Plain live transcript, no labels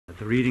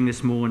The reading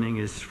this morning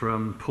is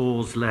from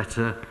Paul's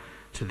letter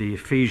to the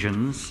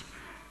Ephesians,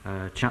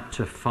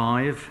 chapter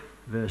 5,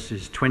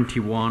 verses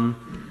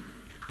 21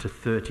 to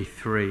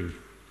 33.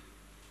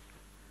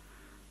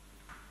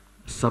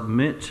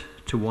 Submit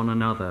to one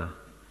another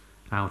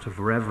out of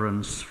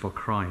reverence for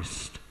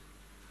Christ.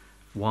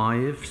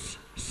 Wives,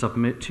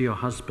 submit to your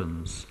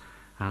husbands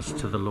as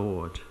to the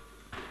Lord.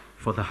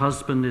 For the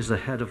husband is the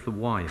head of the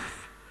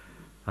wife,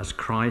 as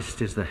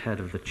Christ is the head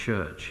of the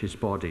church, his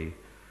body,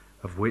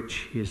 of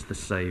which he is the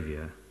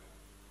Saviour.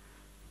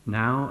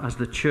 Now, as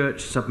the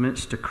church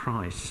submits to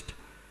Christ,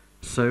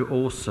 so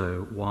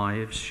also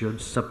wives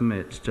should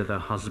submit to their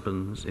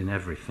husbands in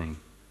everything.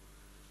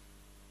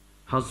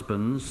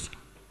 Husbands,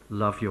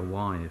 love your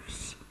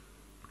wives,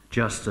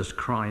 just as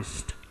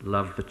Christ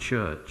loved the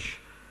church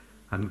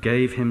and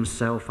gave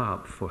himself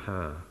up for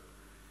her,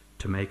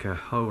 to make her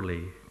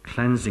holy,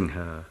 cleansing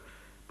her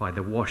by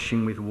the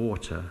washing with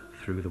water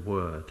through the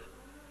word,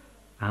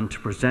 and to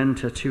present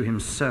her to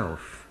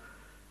himself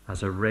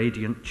as a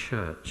radiant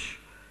church,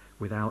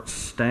 without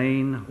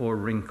stain or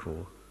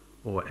wrinkle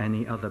or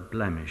any other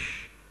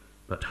blemish,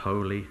 but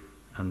holy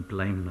and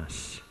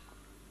blameless.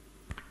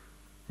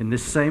 In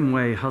this same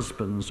way,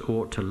 husbands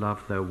ought to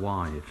love their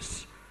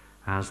wives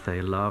as they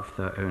love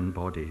their own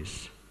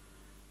bodies.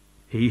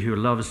 He who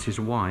loves his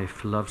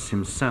wife loves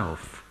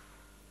himself.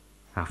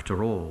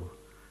 After all,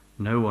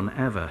 no one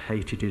ever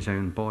hated his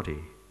own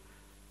body,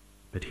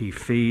 but he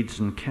feeds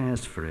and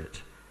cares for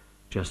it,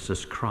 just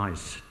as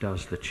Christ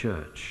does the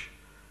church,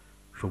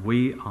 for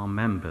we are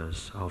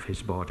members of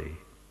his body.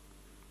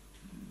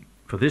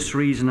 For this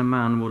reason a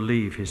man will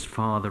leave his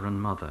father and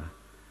mother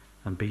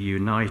and be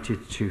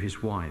united to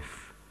his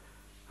wife,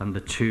 and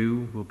the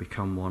two will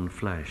become one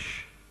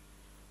flesh.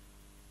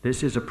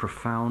 This is a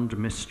profound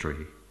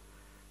mystery,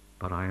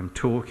 but I am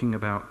talking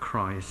about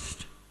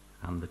Christ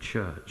and the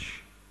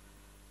church.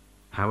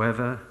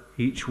 However,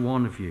 each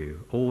one of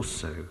you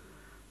also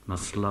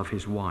must love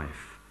his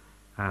wife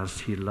as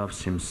he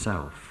loves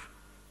himself,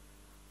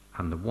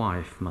 and the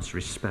wife must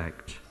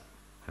respect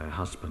her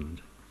husband.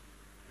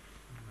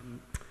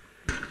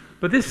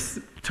 But this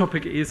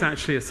topic is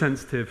actually a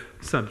sensitive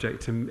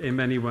subject in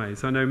many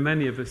ways. I know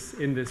many of us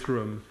in this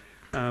room,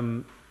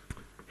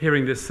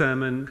 hearing this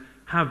sermon,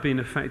 have been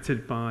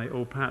affected by,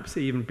 or perhaps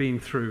even been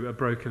through, a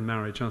broken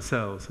marriage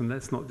ourselves. And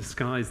let's not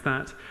disguise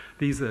that.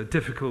 These are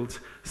difficult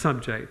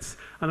subjects.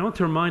 And I want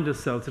to remind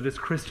ourselves that as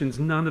Christians,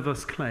 none of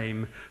us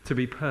claim to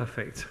be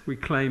perfect. We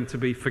claim to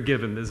be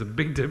forgiven. There's a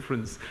big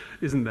difference,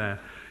 isn't there?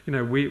 You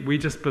know, we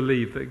just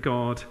believe that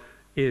God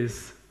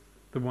is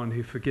the one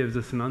who forgives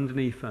us, and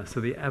underneath us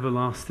are the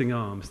everlasting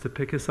arms to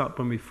pick us up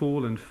when we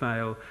fall and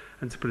fail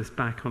and to put us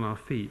back on our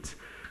feet.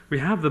 We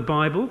have the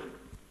Bible,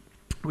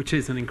 which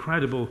is an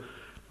incredible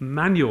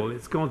manual.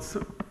 It's God's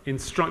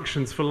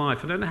instructions for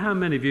life. I don't know how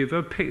many of you have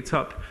ever picked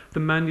up the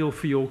manual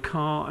for your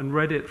car and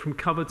read it from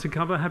cover to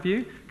cover. Have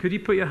you? Could you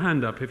put your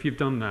hand up if you've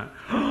done that?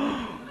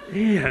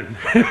 Ian.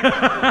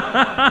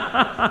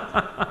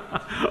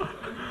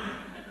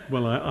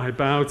 Well, I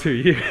bow to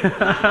you.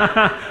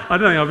 I don't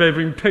think I've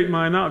ever even picked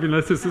mine up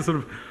unless it's a sort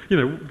of,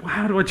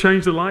 how do I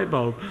change the light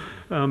bulb?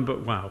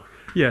 But wow.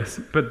 Yes,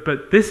 but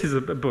this is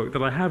a book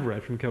that I have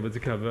read from cover to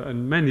cover,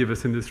 and many of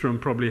us in this room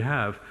probably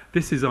have.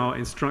 This is our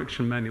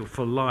instruction manual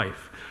for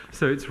life,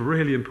 so it's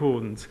really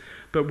important.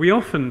 But we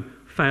often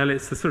fail.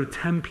 It's the sort of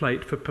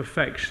template for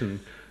perfection,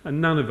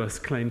 and none of us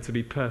claim to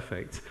be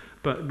perfect.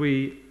 But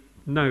we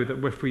know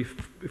that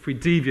if we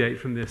deviate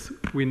from this,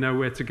 we know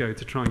where to go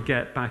to try and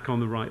get back on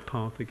the right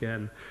path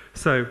again.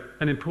 So,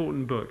 an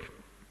important book.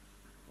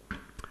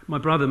 My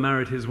brother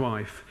married his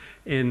wife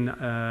in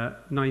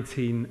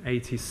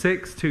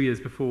 1986, 2 years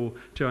before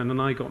Joanne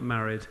and I got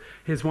married.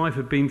 His wife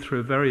had been through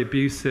a very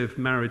abusive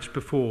marriage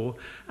before,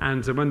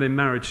 and when they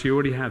married, she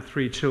already had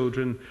 3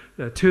 children.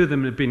 2 of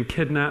them had been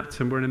kidnapped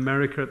and were in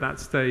America at that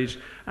stage,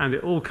 and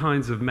all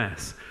kinds of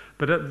mess.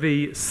 But at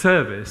the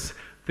service,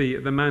 the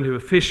man who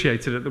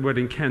officiated at the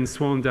wedding, Ken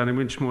Swan, down in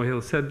Winchmore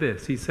Hill, said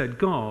this. He said,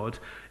 God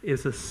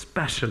is a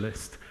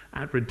specialist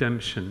at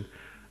redemption.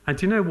 And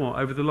do you know what?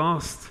 Over the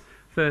last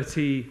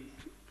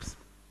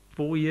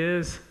 34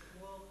 years,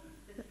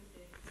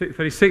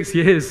 36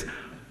 years,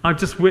 I've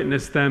just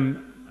witnessed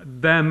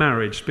their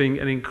marriage being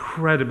an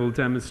incredible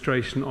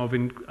demonstration of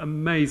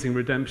amazing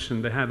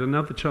redemption. They had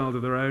another child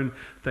of their own.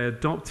 They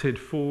adopted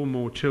 4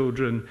 more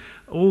children,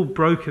 all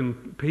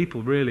broken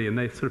people, really, and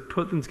they sort of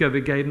put them together,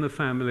 gave them a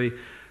family.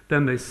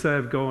 Then they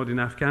served God in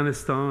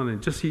Afghanistan,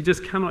 and you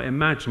just cannot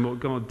imagine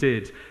what God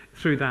did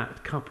through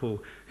that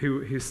couple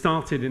who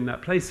started in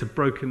that place of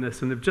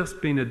brokenness and have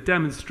just been a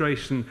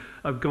demonstration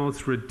of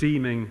God's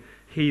redeeming,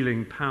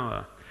 healing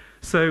power.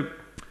 So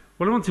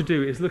what I want to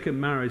do is look at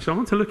marriage. I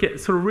want to look at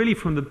sort of really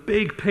from the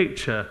big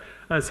picture.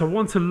 So I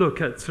want to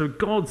look at sort of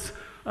God's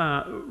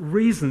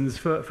reasons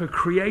for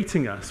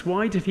creating us.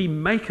 Why did he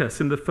make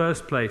us in the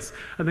first place?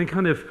 And then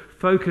kind of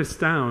focus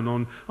down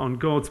on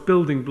God's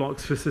building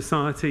blocks for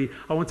society.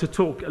 I want to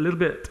talk a little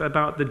bit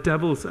about the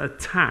devil's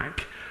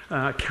attack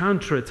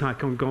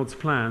counterattack on God's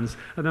plans.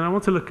 And then I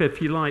want to look,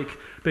 if you like,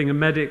 being a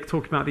medic,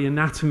 talking about the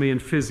anatomy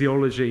and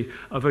physiology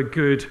of a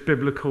good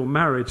biblical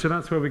marriage. So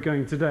that's where we're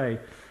going today.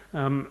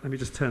 Let me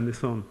just turn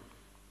this on.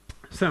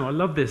 So I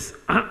love this.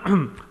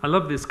 I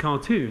love this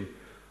cartoon.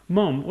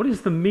 Mom, what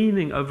is the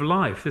meaning of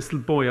life? This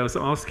little boy, I was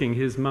asking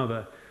his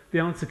mother. The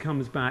answer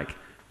comes back,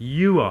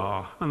 you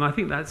are. And I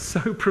think that's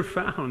so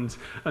profound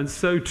and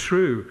so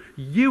true.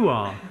 You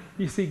are.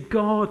 You see,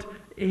 God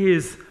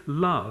is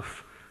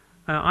love.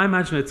 I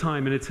imagine a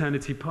time in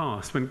eternity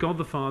past when God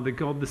the Father,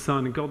 God the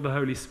Son, and God the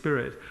Holy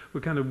Spirit were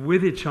kind of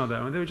with each other,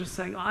 and they were just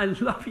saying, I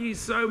love you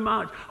so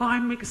much.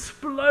 I'm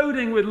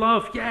exploding with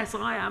love. Yes,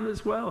 I am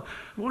as well.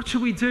 What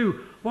should we do?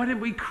 Why don't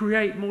we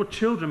create more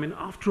children? I mean,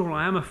 after all,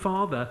 I am a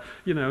father.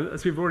 You know,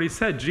 as we've already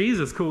said,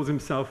 Jesus calls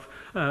himself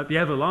the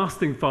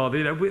everlasting Father.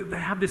 You know, they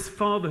have this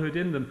fatherhood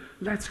in them.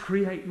 Let's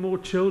create more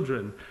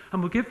children.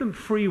 And we'll give them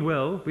free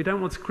will. We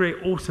don't want to create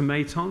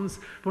automatons.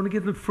 We want to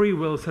give them free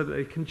will so that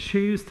they can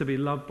choose to be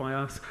loved by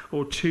us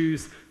or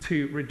choose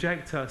to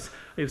reject us.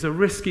 It was a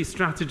risky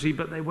strategy,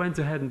 but they went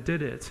ahead and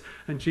did it.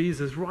 And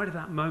Jesus, right at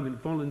that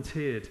moment,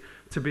 volunteered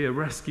to be a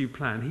rescue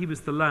plan. He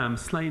was the lamb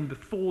slain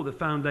before the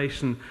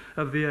foundation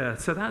of the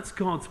earth. So that's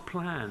God's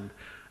plan.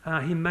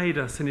 He made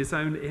us in his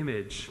own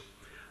image.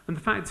 And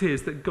the fact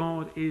is that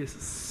God is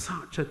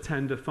such a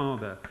tender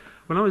father.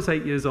 When I was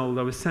 8 years old,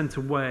 I was sent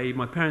away.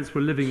 My parents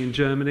were living in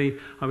Germany.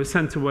 I was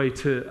sent away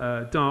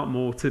to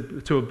Dartmoor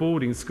to a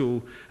boarding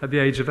school at the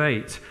age of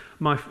 8.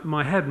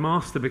 My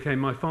headmaster became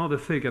my father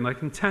figure, and I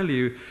can tell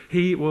you,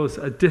 he was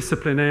a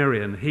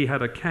disciplinarian. He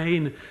had a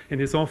cane in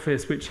his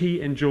office, which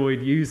he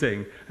enjoyed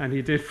using, and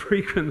he did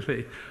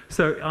frequently.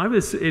 So I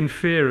was in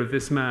fear of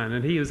this man,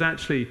 and he was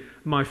actually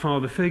my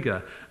father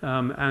figure.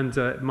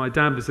 My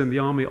dad was in the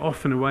army,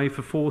 often away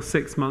for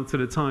 4-6 months at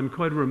a time,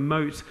 quite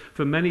remote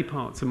for many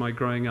parts of my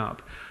growing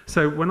up.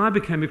 So when I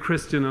became a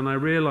Christian and I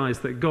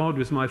realized that God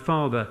was my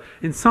father,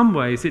 in some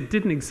ways it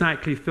didn't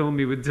exactly fill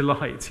me with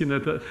delight, you know,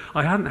 that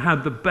I hadn't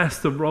had the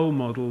best of role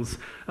models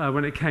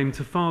when it came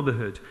to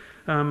fatherhood.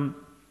 But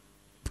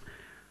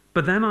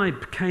then I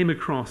came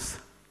across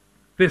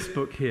this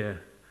book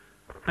here.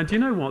 And do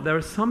you know what? There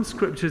are some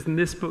scriptures in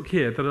this book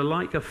here that are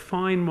like a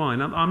fine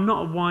wine. I'm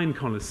not a wine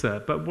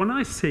connoisseur, but when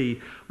I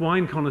see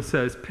wine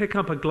connoisseurs pick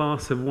up a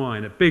glass of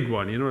wine, a big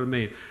one, you know what I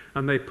mean,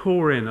 and they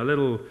pour in a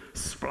little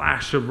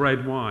splash of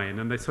red wine,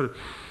 and they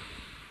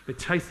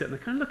taste it, and they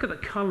kind of look at the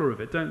colour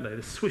of it, don't they?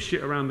 They swish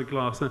it around the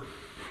glass, and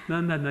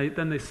then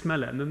they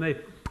smell it, and then they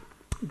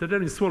don't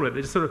even swallow it,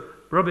 they just sort of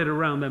rub it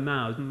around their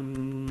mouths.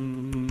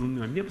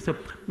 So,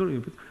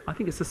 I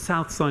think it's the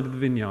south side of the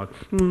vineyard.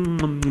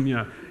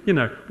 You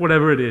know,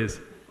 whatever it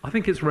is. I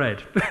think it's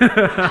red.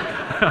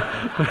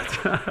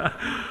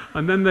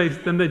 And then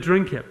they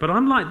drink it. But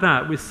I'm like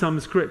that with some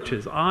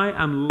scriptures. I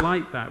am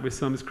like that with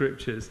some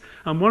scriptures.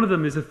 And one of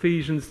them is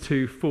Ephesians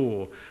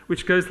 2:4,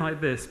 which goes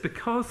like this: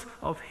 because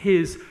of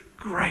his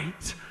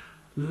great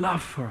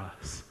love for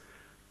us,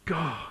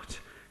 God,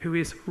 who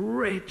is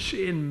rich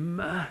in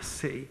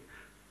mercy.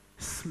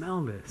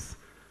 Smell this.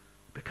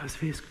 Because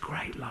of his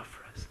great love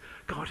for us,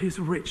 God, who is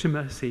rich in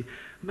mercy,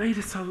 made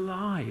us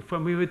alive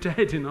when we were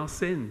dead in our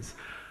sins.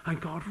 And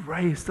God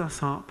raised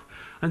us up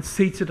and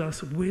seated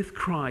us with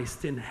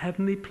Christ in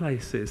heavenly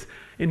places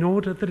in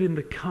order that in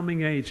the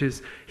coming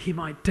ages he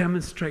might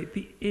demonstrate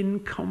the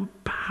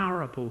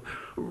incomparable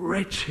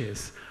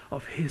riches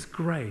of his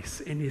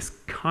grace in his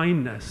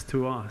kindness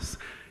to us.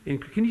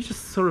 Can you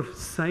just sort of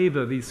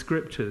savor these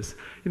scriptures?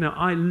 You know,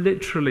 I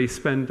literally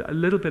spend a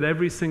little bit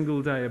every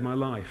single day of my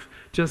life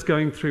just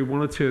going through one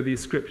or two of these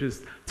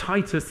scriptures.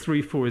 Titus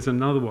 3:4 is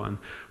another one.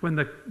 When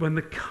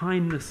the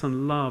kindness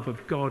and love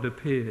of God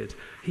appeared,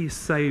 he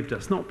saved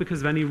us, not because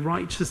of any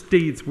righteous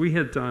deeds we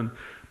had done,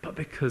 but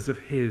because of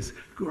his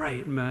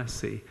great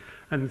mercy.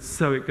 And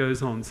so it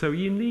goes on. So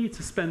you need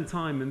to spend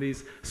time in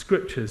these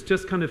scriptures,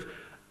 just kind of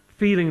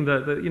feeling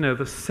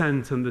the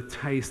scent and the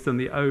taste and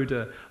the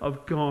odor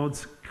of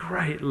God's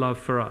great love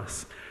for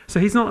us. So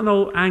he's not an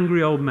old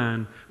angry old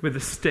man with a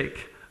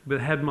stick, with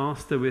a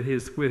headmaster with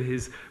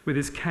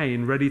his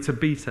cane ready to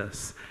beat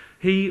us.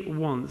 He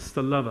wants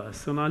to love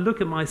us. And I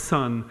look at my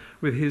son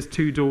with his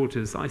 2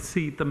 daughters. I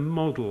see the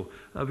model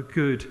of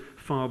good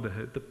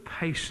fatherhood, the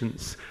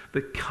patience,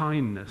 the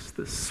kindness,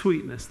 the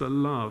sweetness, the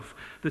love,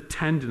 the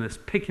tenderness,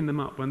 picking them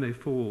up when they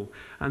fall.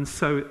 And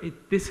so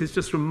this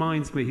just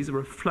reminds me, he's a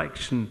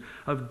reflection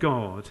of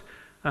God.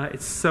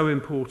 It's so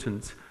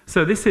important.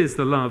 So this is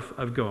the love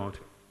of God.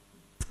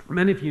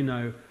 Many of you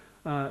know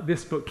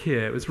this book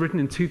here. It was written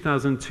in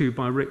 2002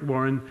 by Rick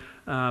Warren.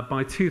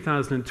 By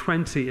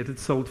 2020, it had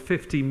sold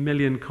 50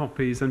 million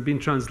copies and been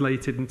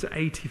translated into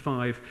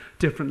 85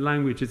 different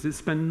languages. It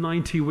spent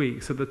 90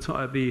 weeks at the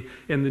top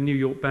in the New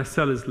York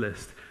bestsellers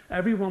list.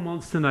 Everyone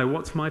wants to know,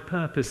 what's my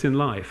purpose in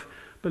life?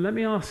 But let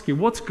me ask you,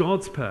 what's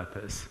God's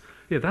purpose?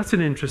 Yeah, that's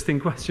an interesting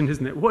question,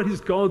 isn't it? What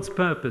is God's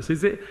purpose?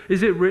 Is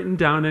it written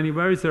down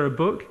anywhere? Is there a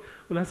book?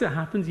 Well, as it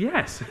happens,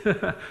 yes.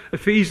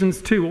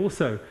 Ephesians 2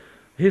 also.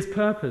 His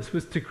purpose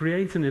was to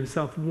create in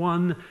himself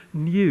one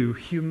new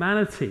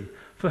humanity.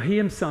 For he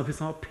himself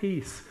is our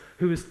peace,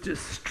 who has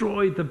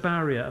destroyed the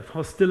barrier of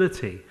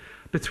hostility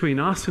between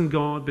us and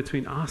God,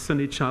 between us and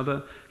each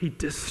other. He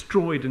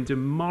destroyed and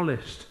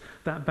demolished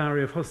that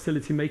barrier of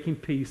hostility, making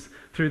peace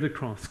through the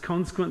cross.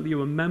 Consequently, you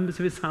were members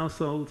of his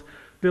household,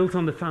 built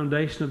on the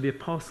foundation of the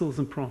apostles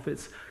and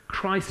prophets.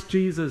 Christ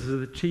Jesus is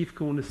the chief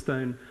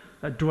cornerstone,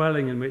 a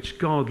dwelling in which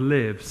God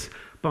lives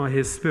by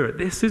his Spirit.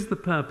 This is the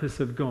purpose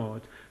of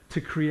God,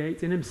 to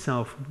create in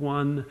himself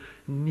one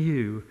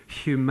new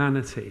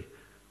humanity.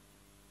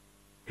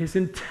 His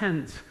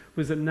intent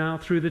was that now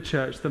through the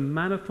church, the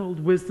manifold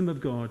wisdom of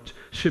God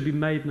should be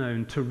made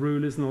known to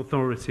rulers and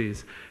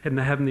authorities in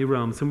the heavenly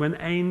realms. And when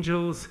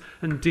angels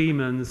and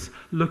demons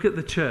look at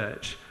the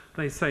church,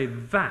 they say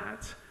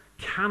that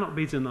cannot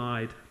be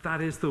denied.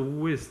 That is the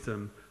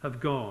wisdom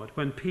of God.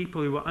 When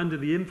people who are under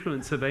the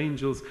influence of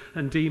angels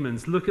and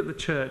demons look at the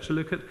church,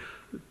 look at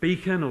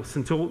Beacon or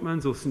St.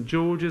 Altman's or St.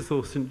 George's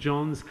or St.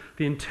 John's,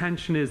 the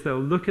intention is they'll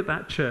look at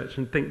that church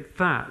and think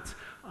that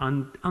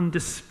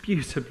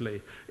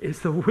undisputably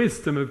is the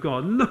wisdom of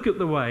God. Look at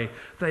the way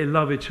they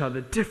love each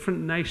other. Different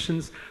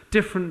nations,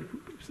 different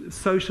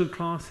social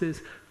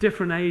classes,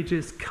 different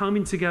ages,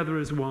 coming together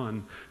as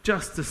one,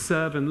 just to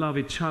serve and love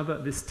each other,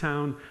 this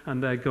town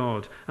and their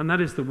God. And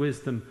that is the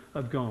wisdom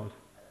of God.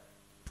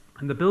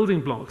 And the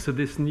building blocks of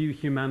this new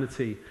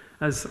humanity,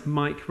 as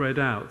Mike read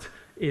out,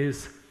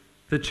 is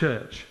the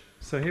church.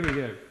 So here we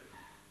go.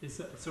 Is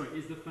the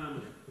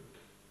family.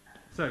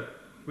 So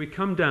we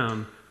come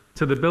down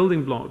to the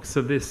building blocks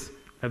of this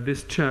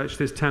church,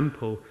 this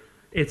temple.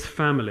 It's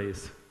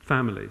families.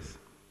 Families.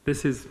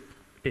 This is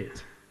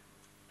it.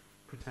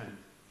 Pretend.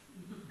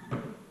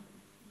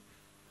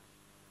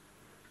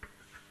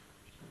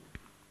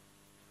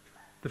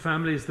 The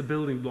family is the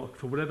building block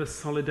for whatever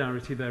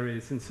solidarity there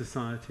is in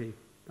society.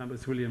 That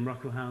was William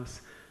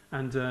Ruckelshaus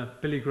and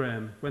Billy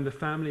Graham. When the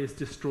family is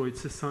destroyed,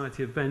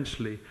 society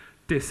eventually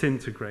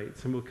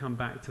disintegrates, and we'll come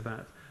back to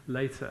that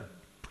later.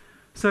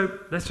 So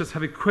let's just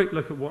have a quick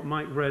look at what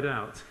Mike read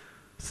out.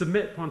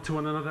 Submit one to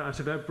one another out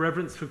of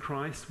reverence for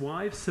Christ.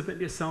 Wives,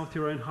 submit yourself to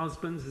your own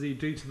husbands as you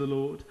do to the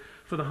Lord.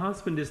 For the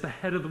husband is the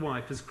head of the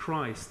wife, as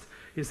Christ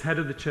is head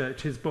of the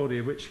church, his body,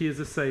 of which he is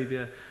a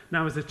saviour.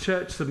 Now as the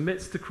church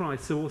submits to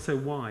Christ, so also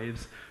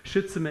wives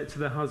should submit to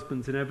their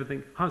husbands in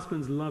everything.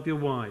 Husbands, love your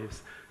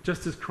wives,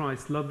 just as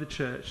Christ loved the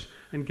church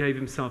and gave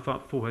himself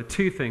up for her.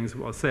 Two things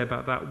I'll say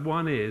about that.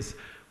 One is,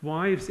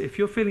 wives, if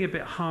you're feeling a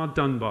bit hard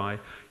done by,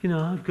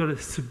 I've got to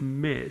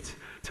submit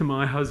to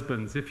my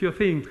husbands. If you're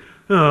feeling,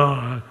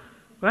 well,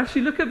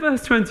 actually look at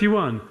verse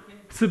 21.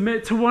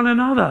 Submit to one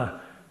another.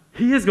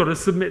 He has got to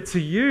submit to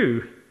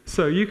you.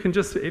 So you can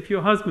just, if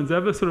your husband's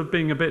ever sort of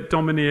being a bit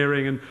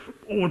domineering and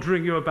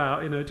ordering you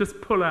about,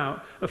 just pull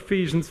out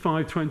Ephesians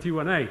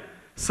 5:21. Hey,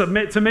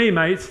 submit to me,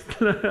 mate.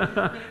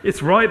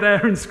 It's right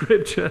there in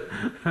Scripture.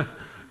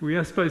 We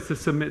are supposed to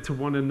submit to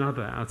one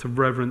another out of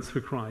reverence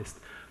for Christ.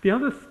 The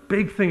other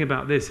big thing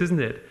about this, isn't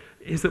it,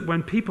 is that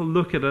when people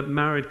look at a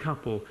married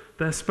couple,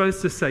 they're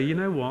supposed to say, you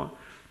know what?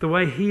 The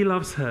way he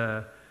loves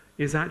her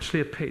is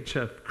actually a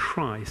picture of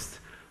Christ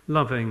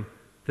loving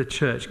the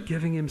church,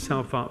 giving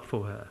himself up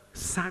for her,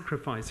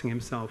 sacrificing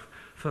himself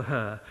for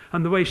her.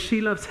 And the way she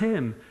loves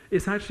him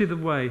is actually the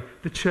way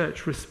the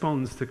church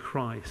responds to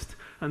Christ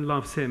and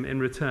loves him in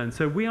return.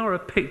 So we are a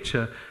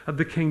picture of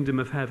the kingdom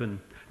of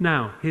heaven.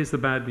 Now, here's the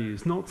bad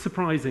news. Not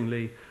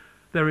surprisingly,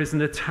 there is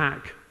an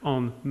attack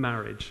on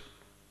marriage.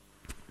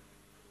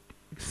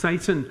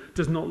 Satan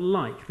does not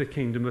like the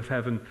kingdom of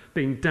heaven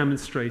being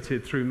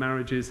demonstrated through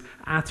marriages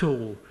at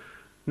all.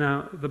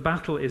 Now, the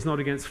battle is not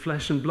against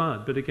flesh and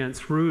blood, but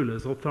against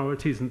rulers,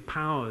 authorities, and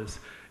powers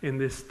in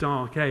this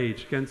dark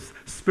age, against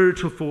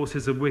spiritual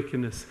forces of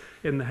wickedness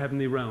in the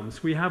heavenly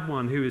realms. We have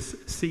one who is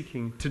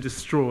seeking to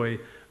destroy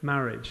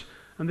marriage.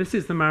 And this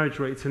is the marriage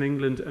rates in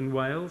England and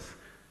Wales.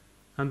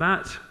 And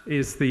that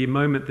is the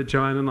moment that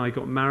Joanne and I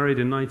got married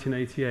in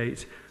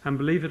 1988. And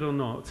believe it or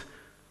not,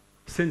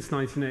 since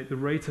 1988, the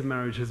rate of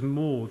marriage has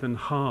more than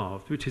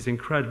halved, which is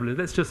incredible. And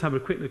let's just have a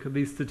quick look at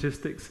these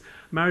statistics.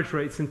 Marriage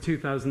rates in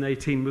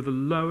 2018 were the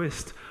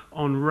lowest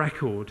on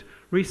record.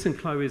 Recent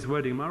Chloe's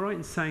wedding, am I right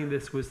in saying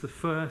this was the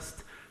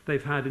first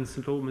they've had in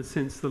St. Albans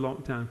since the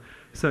lockdown?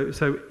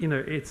 So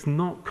it's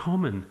not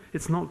common.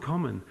 It's not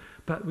common.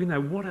 But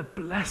what a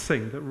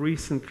blessing that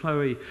recent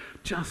Chloe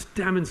just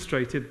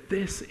demonstrated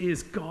this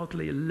is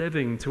godly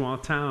living to our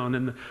town.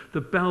 And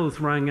the bells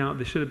rang out.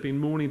 They should have been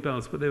morning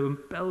bells, but they were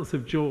bells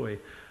of joy.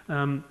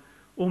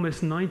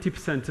 Almost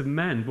 90% of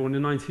men born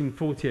in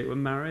 1948 were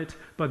married.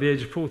 By the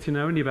age of 40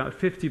 now, only about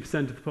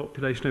 50% of the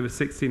population over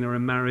 16 are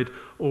married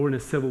or in a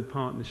civil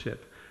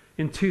partnership.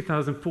 In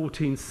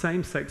 2014,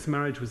 same-sex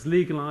marriage was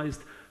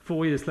legalized.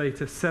 4 years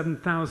later,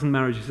 7,000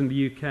 marriages in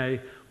the UK,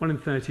 1 in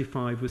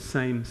 35 was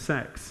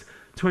same-sex.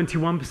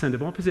 21%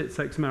 of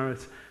opposite-sex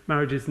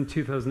marriages in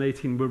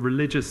 2018 were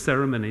religious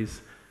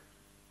ceremonies,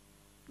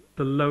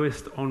 the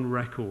lowest on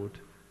record.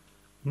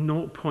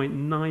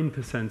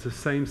 0.9% of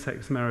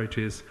same-sex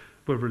marriages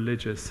were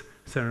religious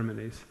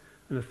ceremonies,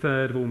 and a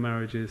third of all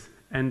marriages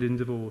end in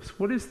divorce.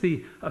 What is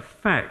the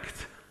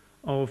effect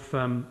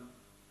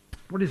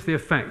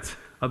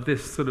of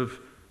this sort of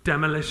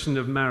demolition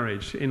of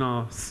marriage in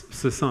our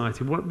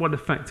society? What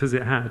effect has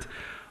it had?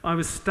 I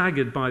was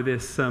staggered by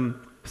this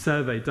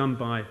survey done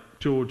by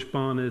George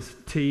Barner's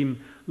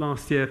team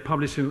last year,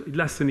 published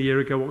less than a year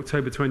ago,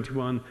 October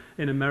 21,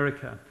 in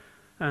America.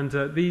 And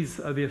these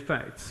are the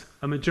effects.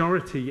 A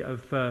majority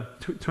of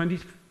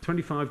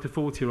 25 to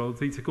 40-year-olds,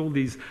 they took all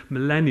these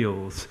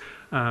millennials,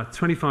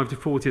 25 to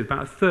 40,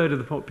 about a third of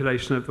the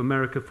population of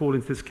America fall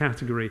into this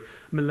category,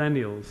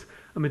 millennials.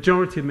 A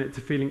majority admit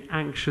to feeling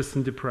anxious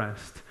and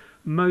depressed.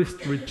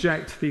 Most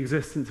reject the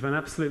existence of an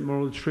absolute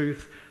moral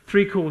truth.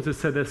 3/4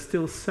 said they're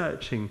still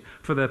searching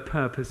for their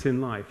purpose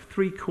in life.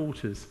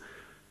 3/4.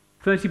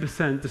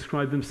 30%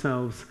 describe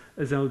themselves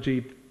as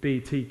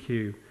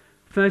LGBTQ.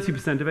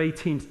 30% of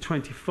 18 to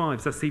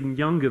 25s, that's even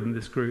younger than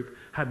this group,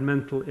 had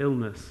mental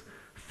illness.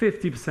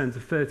 50%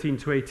 of 13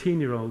 to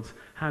 18-year-olds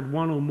had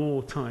one or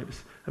more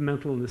types of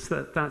mental illness.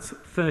 That's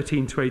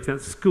 13 to 18,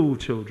 that's school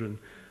children.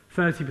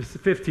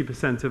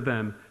 50% of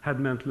them had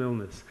mental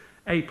illness.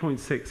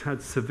 8.6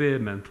 had severe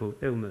mental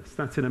illness.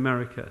 That's in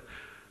America.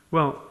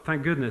 Well,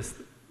 thank goodness,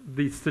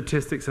 these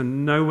statistics are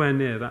nowhere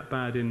near that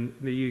bad in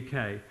the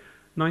UK.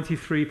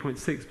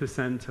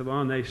 93.6% of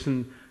our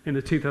nation in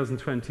the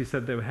 2020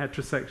 said they were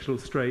heterosexual,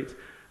 straight,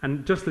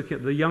 and just looking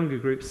at the younger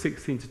group,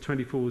 16 to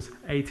 24s,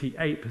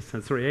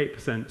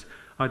 8%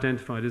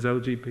 identified as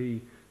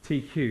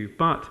LGBTQ.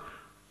 But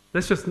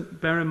let's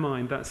just bear in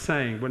mind that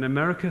saying, when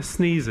America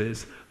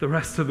sneezes, the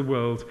rest of the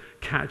world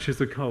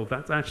catches a cold.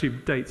 That actually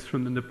dates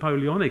from the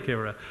Napoleonic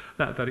era,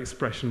 that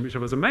expression, which I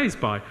was amazed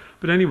by.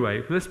 But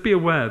anyway, let's be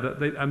aware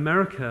that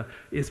America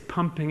is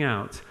pumping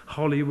out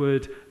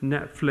Hollywood,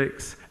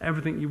 Netflix,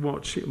 everything you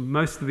watch,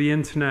 most of the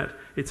internet,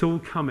 it's all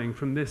coming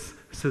from this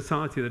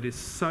society that is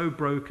so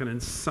broken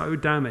and so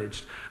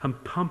damaged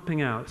and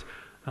pumping out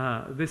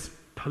this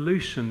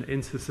pollution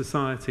into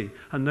society.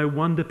 And no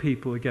wonder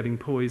people are getting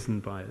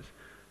poisoned by it.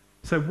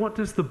 So what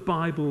does the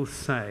Bible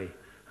say?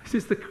 This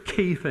is the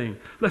key thing.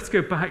 Let's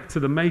go back to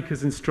the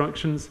Maker's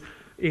instructions.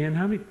 Ian,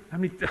 how many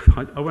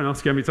I won't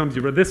ask you how many times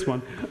you read this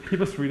one. You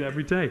must read it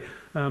every day.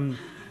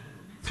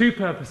 2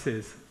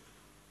 purposes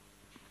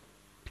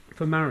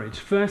for marriage.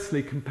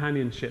 Firstly,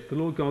 companionship. The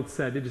Lord God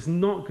said, it is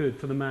not good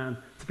for the man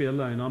to be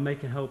alone. I'll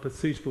make a helper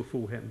suitable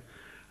for him.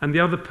 And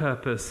the other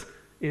purpose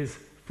is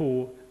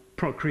for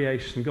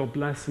procreation. God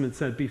blessed him and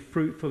said, be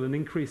fruitful and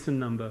increase in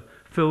number,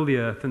 fill the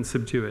earth and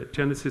subdue it.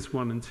 Genesis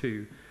 1 and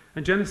 2.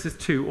 And Genesis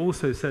 2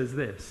 also says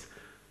this,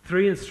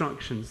 3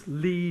 instructions,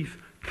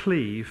 leave,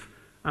 cleave,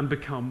 and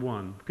become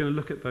one. We're going to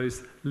look at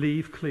those,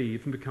 leave,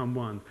 cleave, and become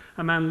one.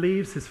 A man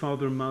leaves his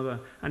father and mother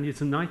and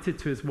is united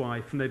to his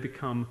wife, and they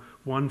become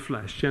one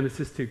flesh.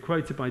 Genesis 2,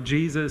 quoted by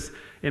Jesus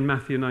in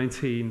Matthew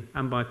 19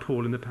 and by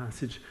Paul in the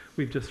passage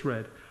we've just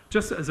read.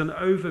 Just as an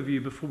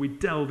overview before we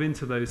delve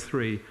into those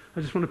 3,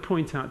 I just want to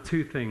point out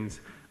 2 things.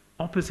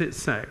 Opposite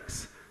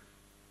sex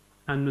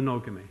and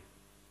monogamy.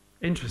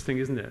 Interesting,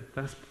 isn't it?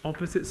 That's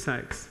opposite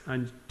sex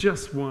and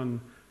just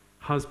one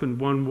husband,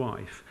 one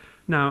wife.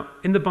 Now,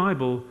 in the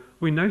Bible,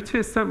 we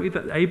notice, don't we,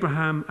 that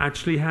Abraham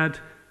actually had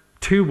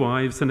 2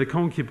 wives and a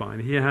concubine.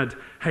 He had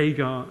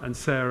Hagar and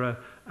Sarah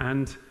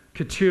and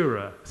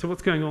Keturah. So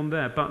what's going on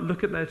there? But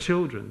look at their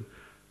children.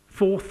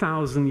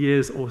 4,000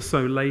 years or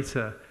so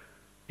later,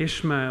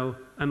 Ishmael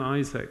and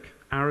Isaac,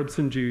 Arabs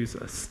and Jews,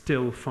 are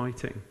still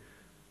fighting.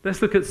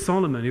 Let's look at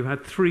Solomon, who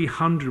had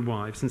 300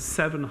 wives and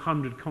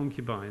 700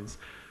 concubines.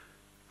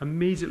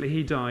 Immediately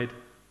he died,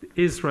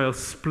 Israel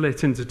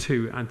split into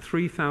 2, and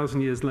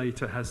 3,000 years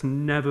later has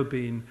never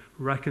been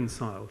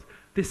reconciled.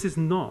 This is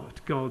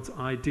not God's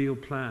ideal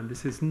plan.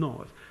 This is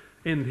not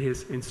in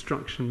his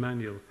instruction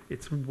manual.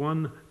 It's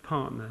one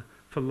partner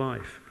for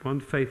life,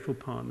 one faithful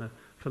partner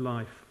for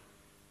life.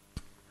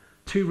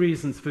 2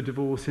 reasons for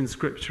divorce in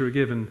Scripture are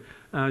given.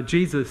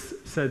 Jesus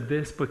said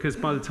this because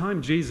by the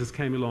time Jesus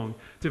came along,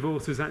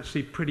 divorce was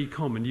actually pretty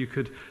common. You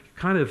could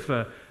kind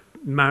of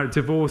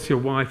divorce your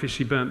wife if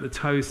she burnt the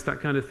toast,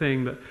 that kind of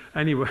thing. But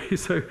anyway,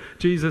 so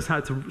Jesus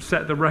had to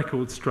set the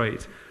record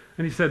straight.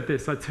 And he said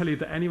this, I tell you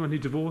that anyone who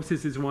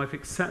divorces his wife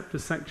except for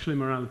sexual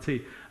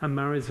immorality and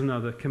marries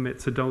another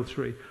commits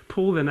adultery.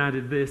 Paul then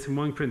added this in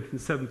 1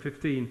 Corinthians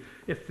 7:15,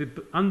 if the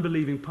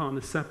unbelieving partner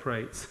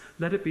separates,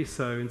 let it be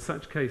so. In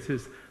such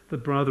cases, the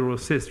brother or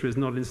sister is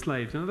not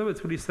enslaved. In other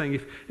words, what he's saying,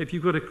 if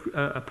you've got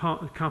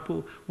a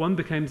couple, one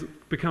becomes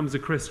a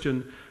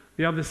Christian,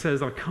 the other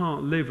says, I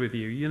can't live with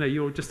you,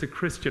 you're just a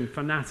Christian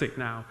fanatic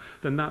now,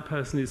 then that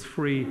person is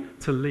free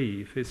to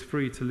leave,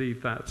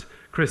 that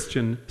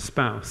Christian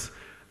spouse.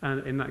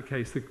 And in that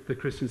case, the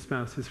Christian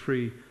spouse is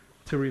free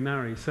to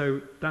remarry. So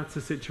that's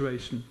the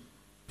situation.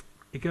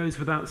 It goes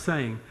without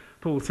saying.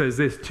 Paul says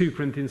this, 2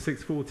 Corinthians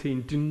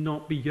 6:14, do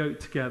not be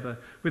yoked together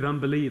with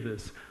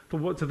unbelievers. For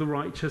what do the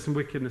righteous and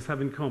wickedness have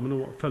in common,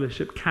 or what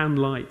fellowship can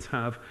light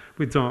have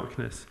with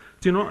darkness?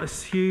 Do not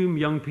assume,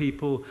 young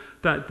people,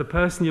 that the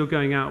person you're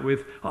going out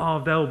with,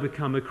 they'll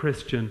become a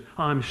Christian,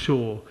 I'm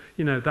sure.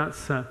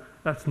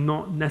 That's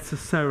not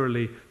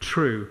necessarily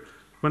true.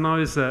 When I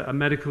was a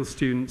medical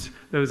student,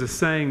 there was a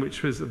saying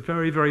which was a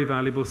very, very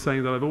valuable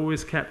saying that I've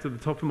always kept at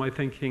the top of my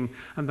thinking,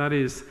 and that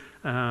is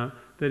that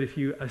if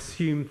you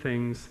assume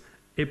things,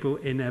 it will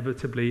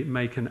inevitably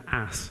make an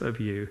ass of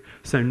you.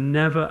 So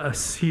never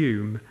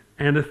assume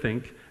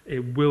anything.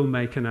 It will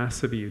make an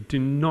ass of you. Do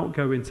not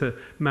go into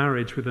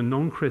marriage with a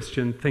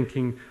non-Christian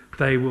thinking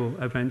they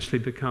will eventually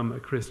become a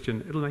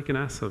Christian. It'll make an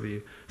ass of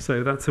you.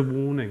 So that's a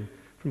warning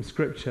from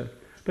Scripture.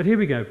 But here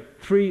we go.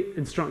 3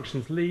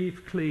 instructions.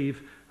 Leave,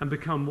 cleave, and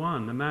become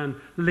one. A man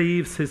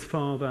leaves his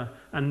father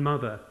and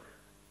mother.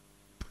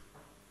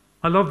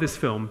 I love this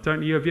film,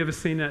 don't you? Have you ever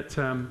seen it?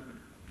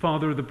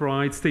 Father of the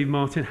Bride, Steve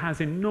Martin, has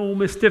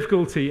enormous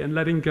difficulty in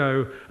letting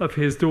go of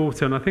his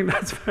daughter, and I think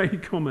that's very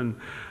common.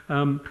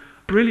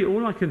 Really,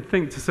 all I can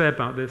think to say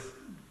about this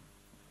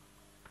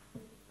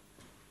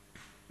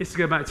is to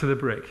go back to the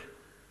brick.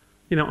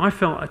 You know, I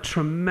felt a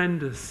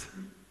tremendous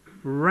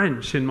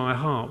wrench in my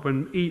heart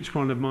when each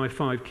one of my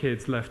 5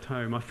 kids left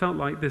home. I felt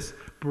like this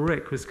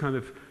brick was kind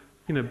of,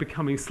 you know,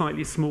 becoming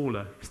slightly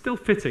smaller. Still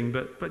fitting,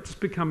 but just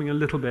becoming a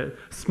little bit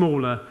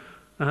smaller.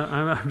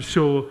 I'm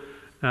sure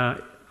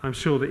that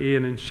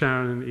Ian and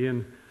Sharon and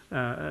Ian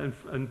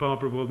and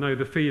Barbara will know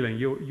the feeling.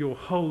 Your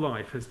whole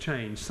life has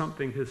changed.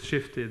 Something has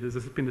shifted.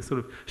 There's been a sort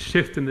of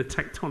shift in the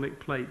tectonic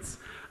plates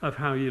of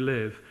how you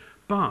live.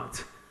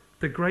 But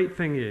the great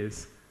thing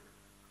is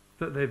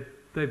that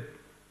they've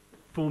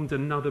formed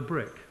another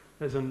brick.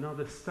 There's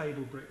another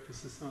stable brick for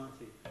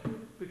society.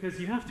 Because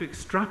you have to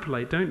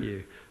extrapolate, don't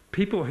you?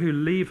 People who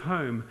leave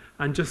home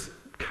and just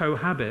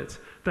cohabit,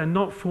 they're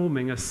not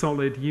forming a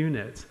solid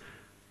unit.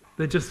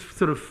 They're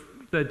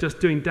just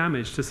doing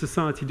damage to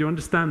society. Do you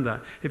understand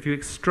that? If you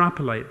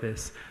extrapolate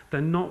this,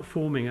 they're not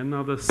forming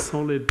another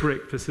solid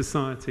brick for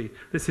society.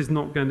 This is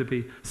not going to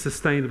be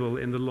sustainable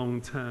in the long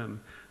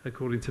term,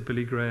 according to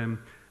Billy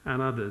Graham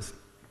and others.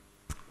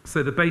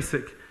 So the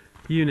basic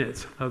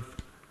unit of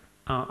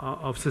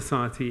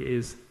society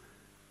is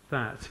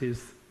a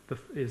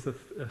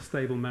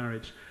stable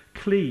marriage.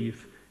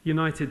 Cleave,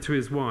 united to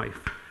his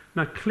wife.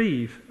 Now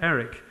cleave,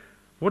 Eric,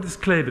 what does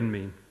cleven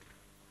mean?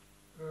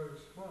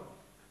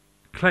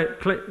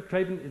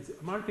 Kleben,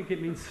 I think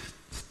it means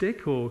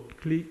stick or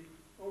kleben.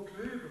 Oh,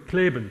 kleben.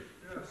 Kleben.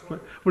 Yeah,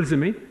 sorry. What does it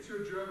mean? It's your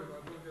German, I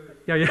don't get it.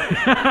 Yeah.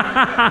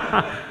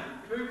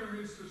 Kleben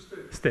means to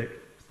stick.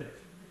 Stick.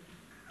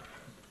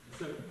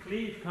 So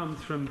cleave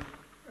comes from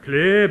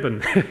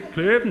kleben.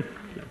 Kleben.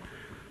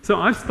 So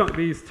I've stuck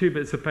these 2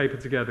 bits of paper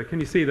together. Can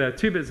you see there?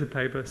 2 bits of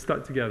paper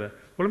stuck together.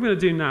 What I'm going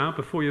to do now,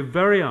 before your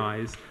very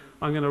eyes,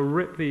 I'm going to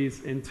rip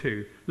these in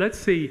 2. Let's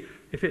see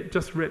if it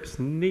just rips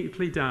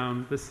neatly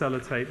down the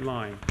sellotape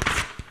line.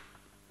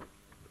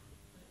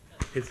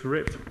 It's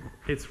ripped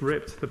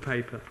the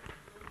paper.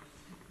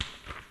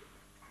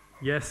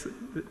 Yes,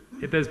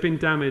 there's been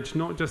damage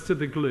not just to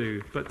the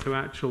glue, but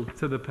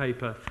to the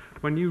paper.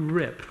 When you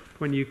rip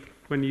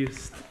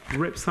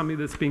something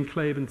that's been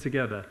claven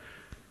together,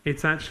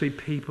 it's actually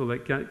people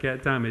that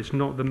get damaged,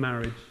 not the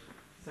marriage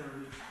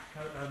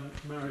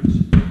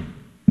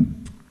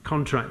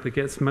contract that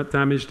gets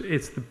damaged.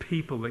 It's the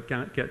people that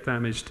get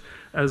damaged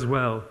as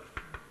well.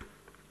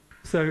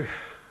 So,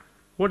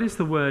 what does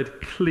the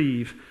word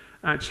cleave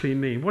actually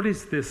mean? What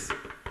is this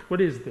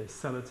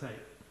sellotape?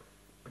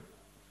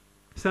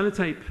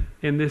 Sellotape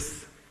in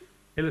this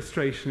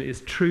illustration is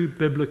true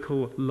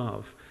biblical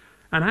love.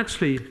 And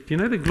actually, do you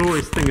know the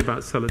glorious thing about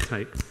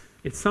sellotape?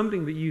 It's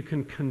something that you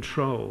can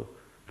control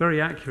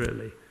very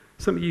accurately.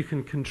 Something you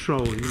can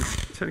control. You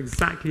tell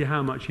exactly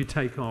how much you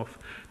take off.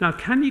 Now,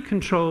 can you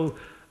control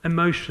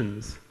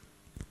emotions?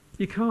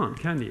 You can't,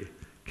 can you?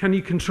 Can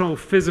you control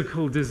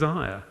physical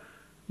desire?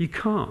 You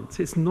can't.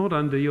 It's not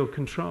under your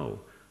control.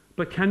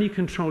 But can you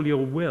control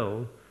your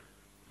will?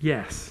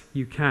 Yes,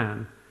 you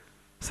can.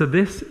 So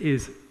this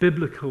is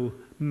biblical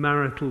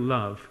marital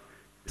love,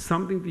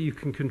 something that you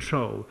can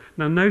control.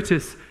 Now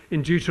notice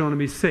in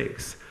Deuteronomy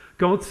 6,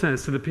 God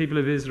says to the people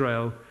of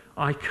Israel,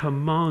 I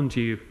command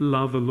you,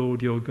 love the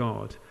Lord your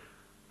God.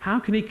 How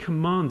can he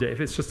command it if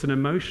it's just an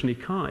emotion? He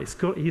can't.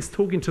 He's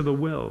talking to the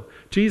will.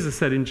 Jesus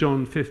said in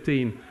John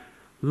 15,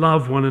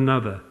 love one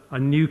another. A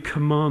new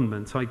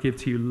commandment I give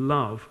to you,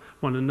 love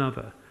one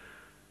another.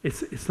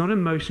 It's not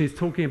emotion. He's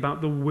talking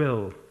about the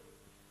will.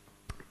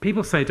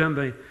 People say, don't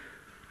they,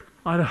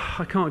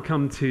 I can't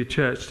come to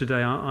church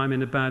today. I'm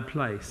in a bad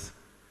place.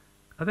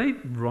 Are they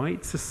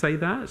right to say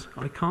that?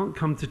 I can't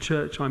come to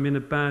church. I'm in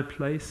a bad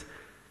place.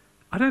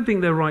 I don't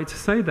think they're right to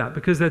say that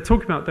because they're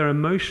talking about their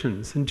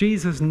emotions. And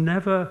Jesus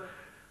never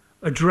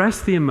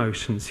addressed the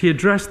emotions. He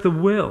addressed the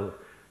will.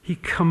 He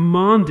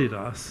commanded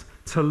us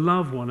to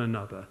love one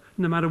another.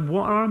 No matter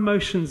what our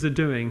emotions are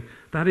doing,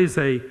 that is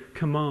a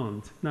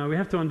command. Now, we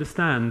have to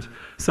understand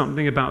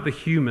something about the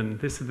human.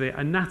 This is the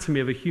anatomy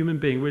of a human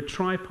being. We're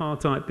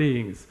tripartite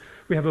beings.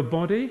 We have a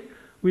body.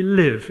 We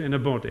live in a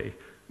body.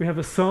 We have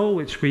a soul,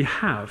 which we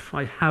have.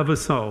 I have a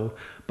soul.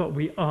 But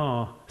we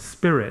are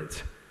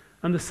spirit.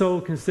 And the soul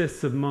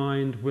consists of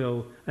mind,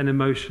 will, and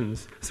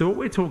emotions. So what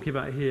we're talking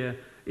about here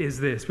is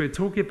this. We're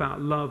talking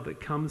about love that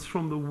comes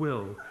from the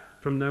will,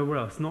 from nowhere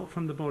else, not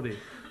from the body.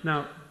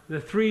 Now, There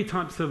are three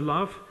types of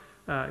love,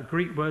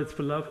 Greek words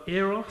for love.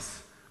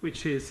 Eros,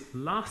 which is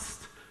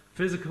lust,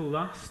 physical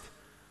lust.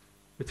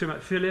 We're talking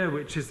about philia,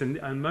 which is an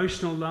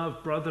emotional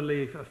love,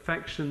 brotherly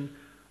affection.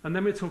 And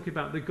then we're talking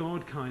about the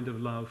God kind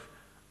of love,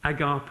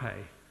 agape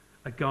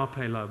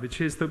love, which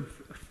is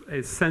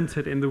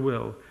centered in the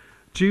will.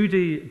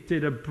 Judy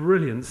did a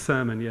brilliant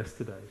sermon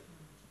yesterday.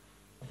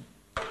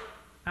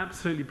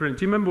 Absolutely brilliant.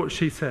 Do you remember what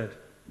she said?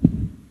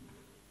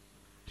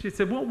 She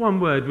said, what one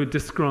word would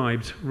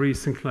describe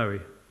Reese and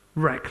Chloe?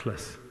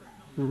 Reckless.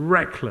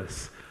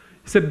 Reckless.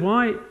 He said,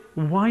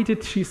 why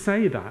did she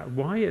say that?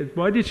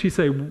 Why did she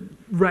say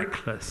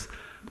reckless?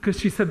 Because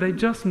she said they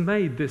just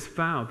made this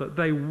vow that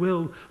they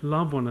will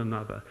love one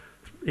another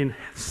in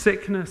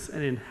sickness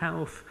and in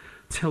health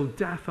till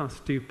death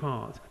us do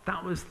part.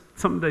 That was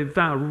something they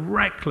vowed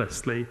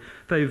recklessly.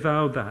 They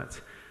vowed that.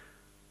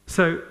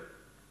 So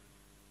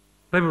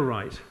they were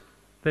right.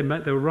 They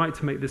were right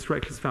to make this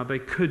reckless vow. They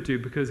could do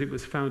because it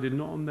was founded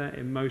not on their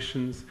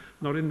emotions,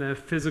 not in their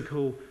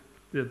physical.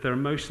 Their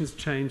emotions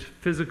change,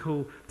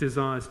 physical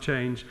desires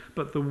change,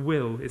 but the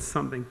will is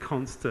something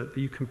constant that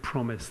you can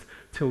promise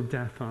till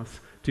death us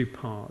do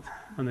part.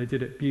 And they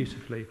did it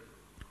beautifully.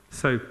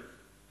 So,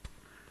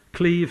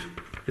 cleave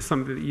is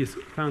something that is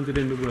founded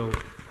in the will.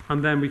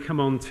 And then we come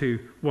on to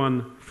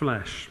one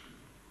flesh.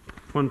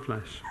 One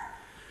flesh.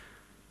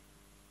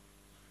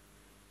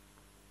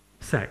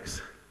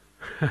 Sex.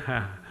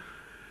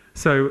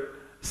 So,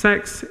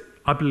 sex,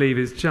 I believe,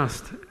 is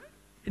just...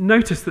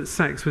 Notice that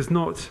sex was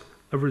not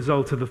a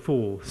result of the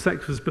fall.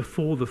 Sex was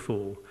before the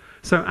fall.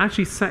 So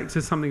actually sex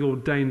is something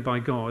ordained by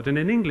God. And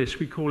in English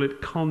we call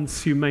it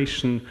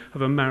consummation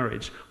of a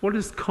marriage. What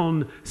does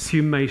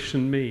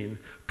consummation mean?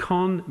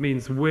 Con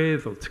means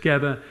with or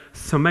together.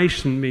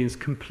 Summation means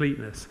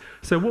completeness.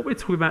 So what we're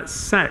talking about,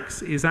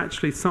 sex, is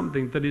actually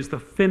something that is the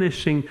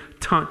finishing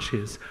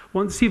touches.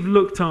 Once you've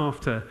looked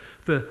after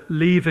the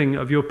leaving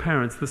of your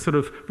parents, the sort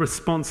of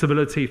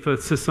responsibility for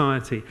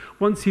society.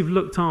 Once you've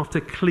looked after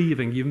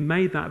cleaving, you've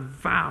made that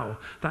vow,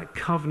 that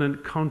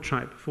covenant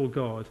contract before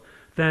God,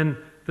 then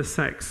the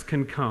sex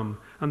can come,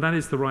 and that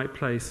is the right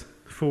place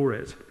for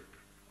it.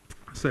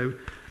 So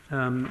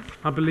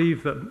I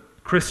believe that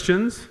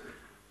Christians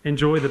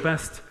enjoy the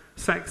best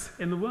sex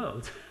in the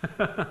world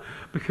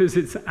because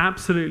it's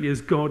absolutely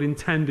as God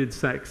intended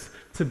sex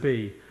to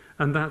be,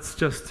 and that's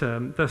just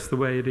that's the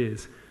way it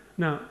is.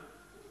 Now,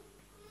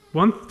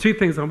 two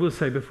things I will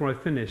say before I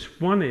finish.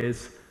 One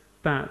is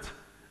that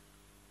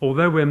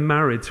although we're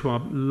married to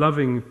our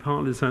loving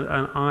partners, and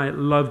I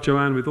love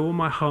Joanne with all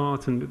my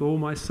heart and with all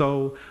my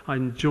soul, I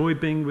enjoy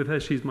being with her.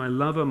 She's my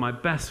lover, my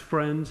best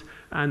friend,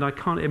 and I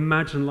can't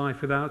imagine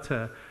life without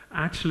her.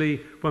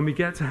 Actually, when we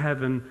get to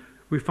heaven,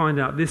 we find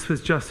out this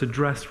was just a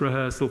dress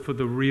rehearsal for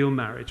the real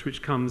marriage,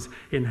 which comes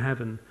in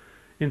heaven.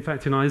 In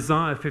fact, in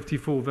Isaiah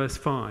 54, verse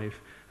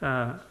 5,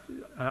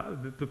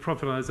 the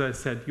prophet Isaiah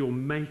said, your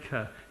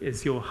maker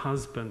is your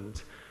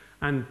husband.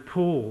 And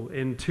Paul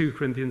in 2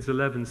 Corinthians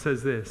 11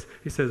 says this.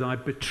 He says, I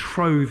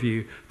betroth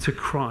you to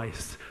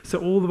Christ. So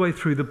all the way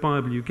through the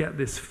Bible, you get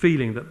this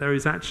feeling that there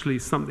is actually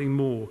something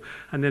more.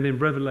 And then in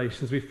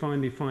Revelations, we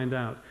finally find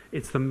out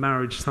it's the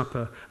marriage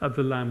supper of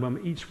the Lamb,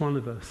 when each one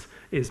of us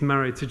is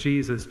married to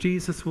Jesus.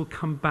 Jesus will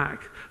come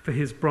back for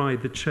his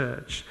bride, the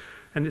church.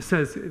 And it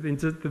says, in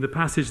the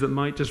passage that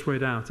Mike just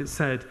read out, it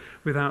said,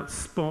 without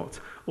spot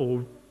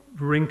or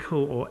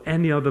wrinkle or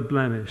any other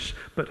blemish,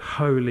 but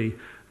holy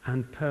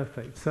and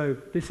perfect. So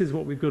this is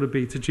what we've got to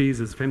be to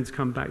Jesus, for him to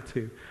come back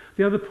to.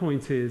 The other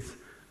point is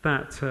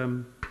that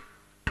in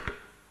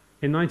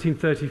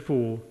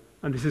 1934,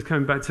 and this is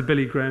coming back to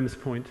Billy Graham's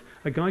point,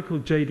 a guy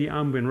called J.D.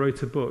 Unwin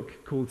wrote a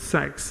book called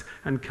Sex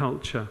and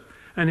Culture.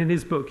 And in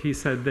his book he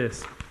said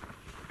this.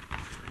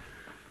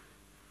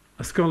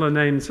 A scholar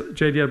named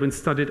J.D. Unwin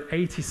studied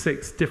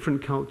 86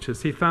 different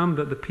cultures. He found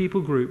that the people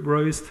group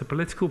rose to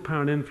political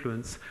power and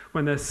influence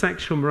when their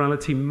sexual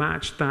morality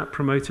matched that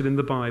promoted in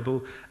the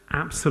Bible,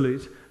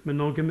 absolute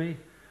monogamy.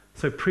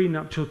 So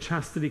prenuptial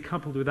chastity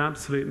coupled with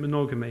absolute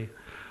monogamy.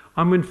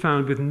 Unwin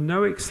found, with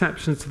no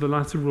exceptions to the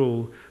latter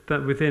rule,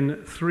 that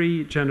within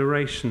 3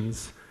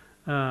 generations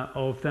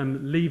of them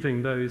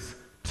leaving those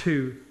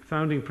 2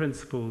 founding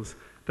principles,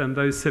 then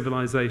those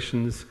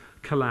civilizations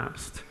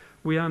collapsed.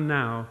 We are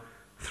now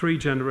 3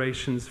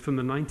 generations from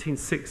the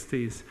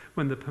 1960s,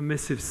 when the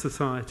permissive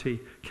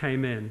society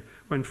came in,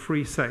 when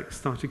free sex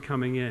started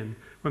coming in,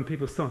 when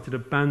people started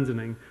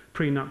abandoning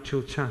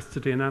prenuptial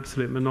chastity and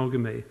absolute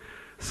monogamy.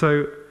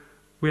 So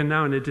we are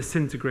now in a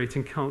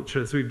disintegrating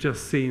culture, as we've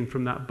just seen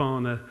from that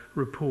Barna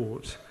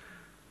report.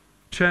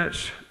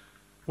 Church,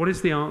 what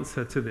is the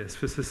answer to this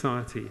for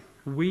society?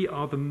 We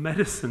are the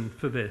medicine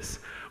for this.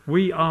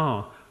 We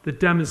are the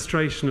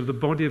demonstration of the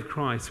body of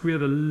Christ. We are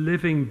the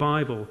living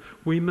Bible.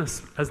 We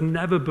must, as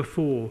never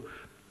before,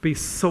 be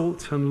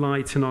salt and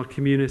light in our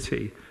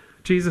community.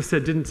 Jesus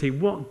said, didn't he,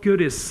 what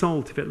good is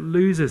salt if it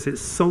loses its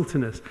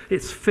saltiness?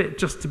 It's fit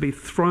just to be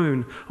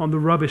thrown on the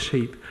rubbish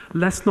heap.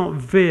 Let's not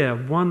veer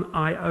one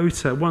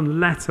iota,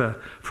 one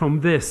letter from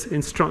this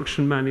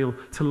instruction manual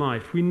to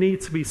life. We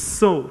need to be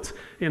salt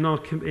in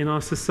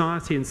our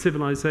society and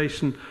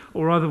civilization,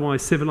 or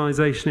otherwise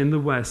civilization in the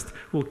West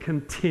will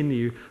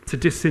continue to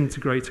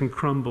disintegrate and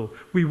crumble.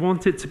 We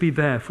want it to be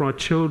there for our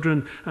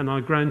children and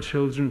our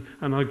grandchildren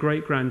and our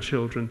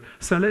great-grandchildren.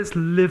 So let's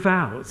live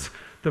out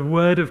the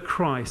word of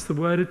Christ, the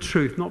word of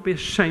truth, not be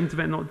ashamed of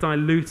it, not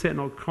dilute it,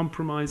 not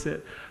compromise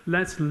it.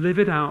 Let's live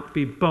it out,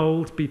 be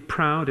bold, be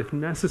proud, if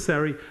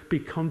necessary, be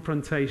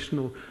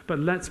confrontational, but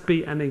let's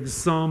be an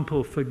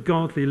example for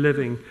godly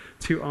living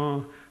to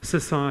our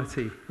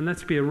society. And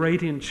let's be a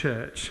radiant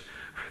church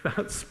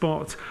without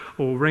spot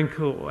or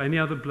wrinkle or any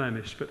other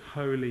blemish, but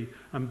holy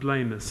and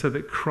blameless, so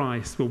that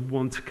Christ will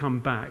want to come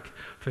back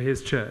for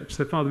his church.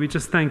 So, Father, we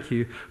just thank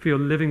you for your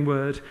living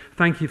word.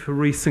 Thank you for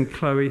Reese and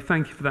Chloe.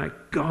 Thank you for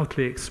that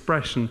godly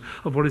expression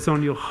of what is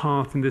on your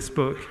heart in this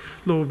book.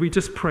 Lord, we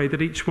just pray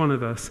that each one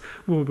of us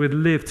would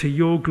live to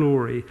your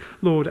glory,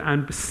 Lord,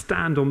 and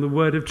stand on the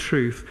word of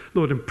truth,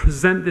 Lord, and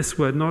present this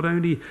word not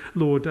only,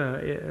 Lord,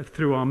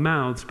 through our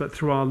mouths, but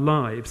through our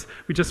lives.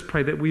 We just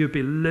pray that we would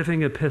be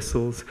living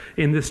epistles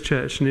in this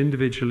church and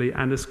individually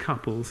and as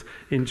couples,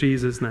 in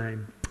Jesus'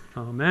 name.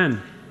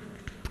 Amen.